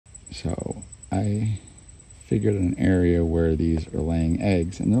So I figured an area where these are laying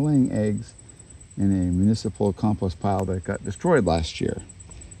eggs, and they're laying eggs in a municipal compost pile that got destroyed last year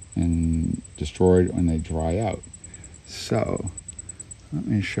and destroyed when they dry out. So let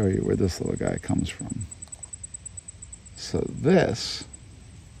me show you where this little guy comes from. So this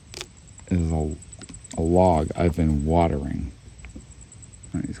is a log I've been watering.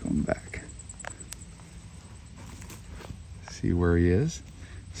 And he's going back. See where he is?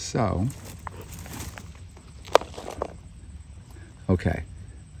 So, okay.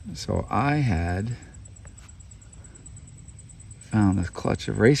 So I had found this clutch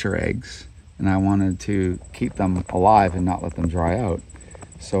of racer eggs, and I wanted to keep them alive and not let them dry out.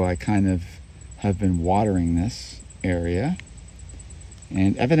 So I kind of have been watering this area,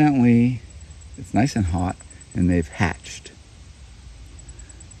 and evidently it's nice and hot and they've hatched.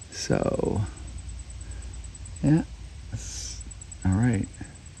 So yeah, all right.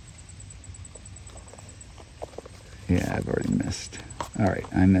 Yeah, I've already missed. All right,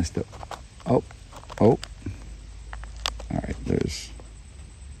 I missed it. Oh. All right, there's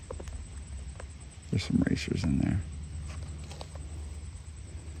some racers in there.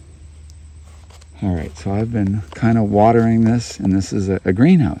 All right, so I've been kind of watering this, and this is a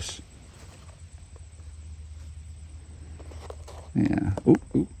greenhouse. Yeah.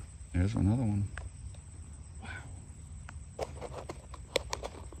 Ooh, there's another one. Wow.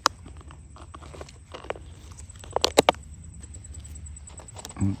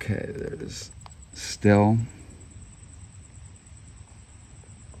 Okay, there's still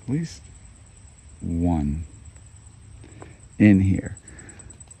at least one in here.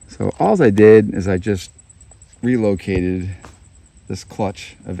 So all I did is I just relocated this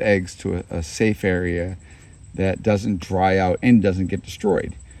clutch of eggs to a safe area that doesn't dry out and doesn't get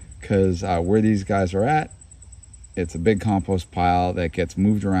destroyed, because where these guys are at, it's a big compost pile that gets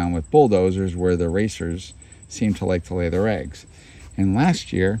moved around with bulldozers where the racers seem to like to lay their eggs. And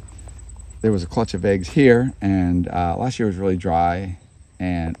last year there was a clutch of eggs here, and last year was really dry,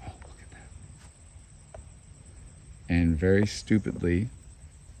 and oh, look at that. And very stupidly,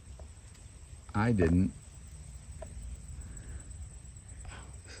 I didn't. Oh,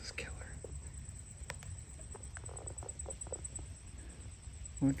 this is killer.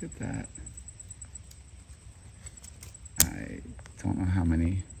 Look at that. I don't know how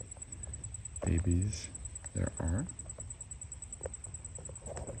many babies there are.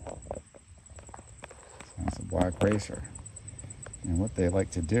 So that's a black racer. And what they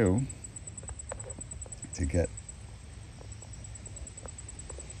like to do to get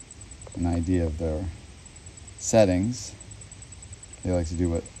an idea of their settings, they like to do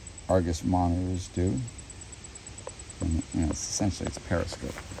what Argus monitors do. And, you know, essentially it's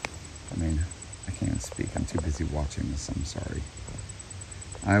periscope. I mean, I can't even speak. I'm too busy watching this. I'm sorry.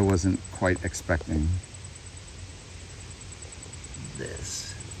 I wasn't quite expecting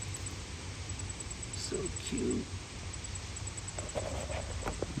this. So cute.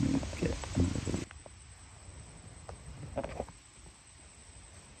 Let me get another.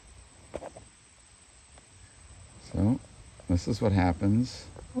 So this is what happens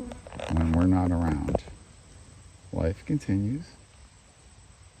when we're not around. Life continues,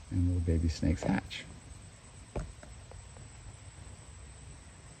 and little baby snakes hatch.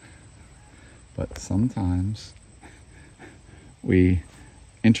 But sometimes we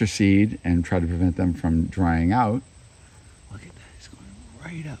intercede and try to prevent them from drying out. Look at that, it's going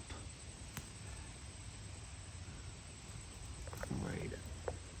right up. Right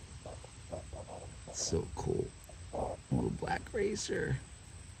up. So cool. Little black racer.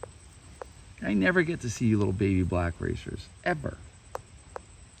 I never get to see you little baby black racers, ever.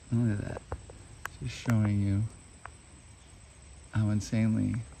 Look at that. Just showing you how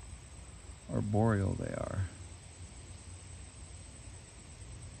insanely arboreal they are.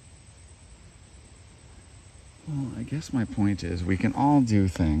 Well, I guess my point is we can all do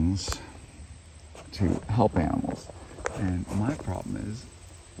things to help animals. And my problem is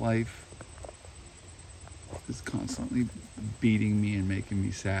life is constantly beating me and making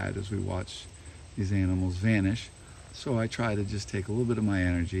me sad as we watch these animals vanish. So I try to just take a little bit of my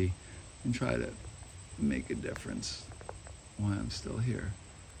energy and try to make a difference while I'm still here.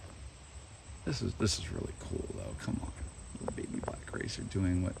 This is really cool though. Come on, little baby black racer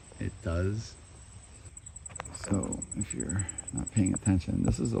doing what it does. So if you're not paying attention,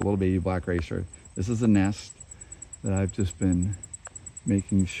 this is a little baby black racer. This is a nest that I've just been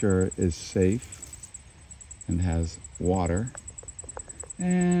making sure is safe and has water,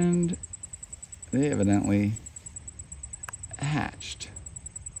 and they evidently hatched.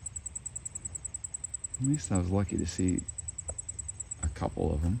 At least I was lucky to see a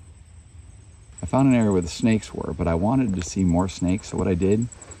couple of them. I found an area where the snakes were, but I wanted to see more snakes. So what I did,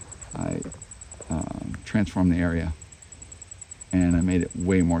 I transformed the area and I made it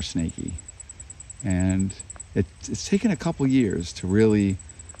way more snaky. And it's taken a couple years to really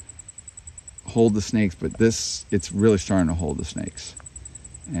hold the snakes, but it's really starting to hold the snakes.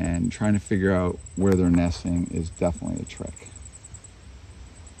 And trying to figure out where they're nesting is definitely a trick.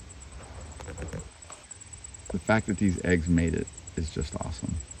 The fact that these eggs made it is just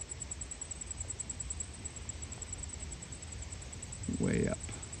awesome. Way up.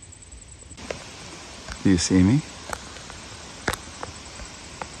 Do you see me?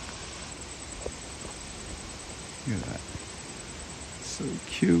 Look at that. So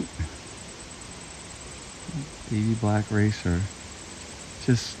cute. Baby black racer.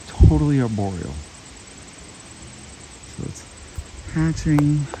 Just totally arboreal. So it's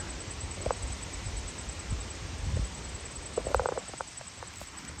hatching.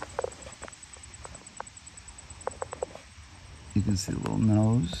 You can see the little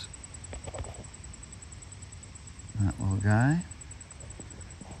nose. That little guy.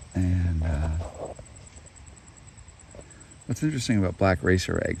 And what's interesting about black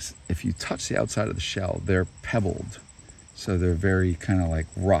racer eggs, if you touch the outside of the shell, they're pebbled. So they're very kind of like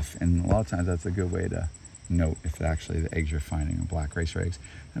rough. And a lot of times that's a good way to note if actually the eggs you're finding are black racer eggs.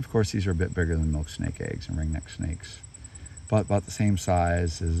 And of course, these are a bit bigger than milk snake eggs and ringneck snakes. But about the same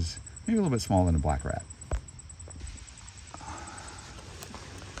size as, maybe a little bit smaller than a black rat.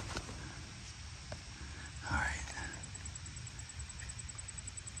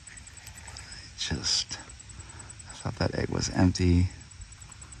 I thought that egg was empty.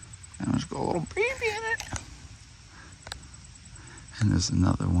 And there's got a little baby in it. And there's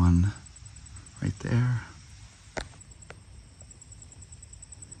another one right there.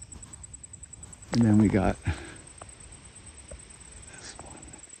 And then we got this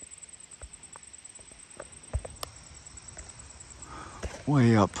one.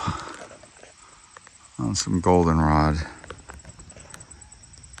 Way up on some goldenrod.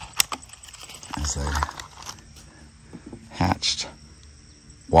 As they hatched.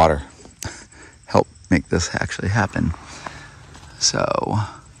 Water helped make this actually happen. So,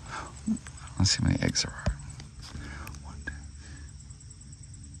 let's see how many eggs there are. 1, 2,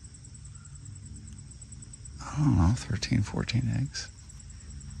 I don't know, 13, 14 eggs.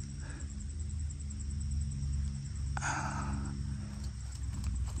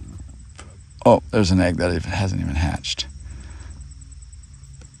 Oh, there's an egg that hasn't even hatched.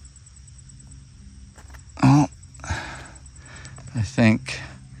 Oh, I think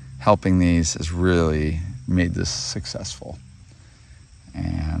helping these has really made this successful.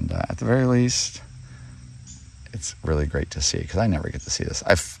 And at the very least, it's really great to see, because I never get to see this.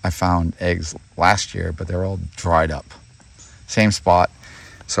 I found eggs last year, but they're all dried up. Same spot.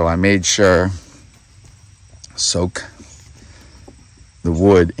 So I made sure soak the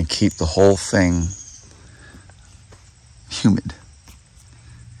wood and keep the whole thing humid.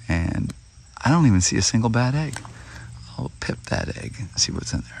 And I don't even see a single bad egg. I'll pip that egg and see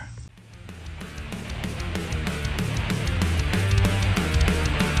what's in there.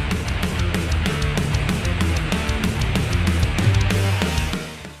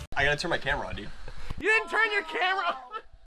 I gotta turn my camera on, dude. You didn't turn your camera on!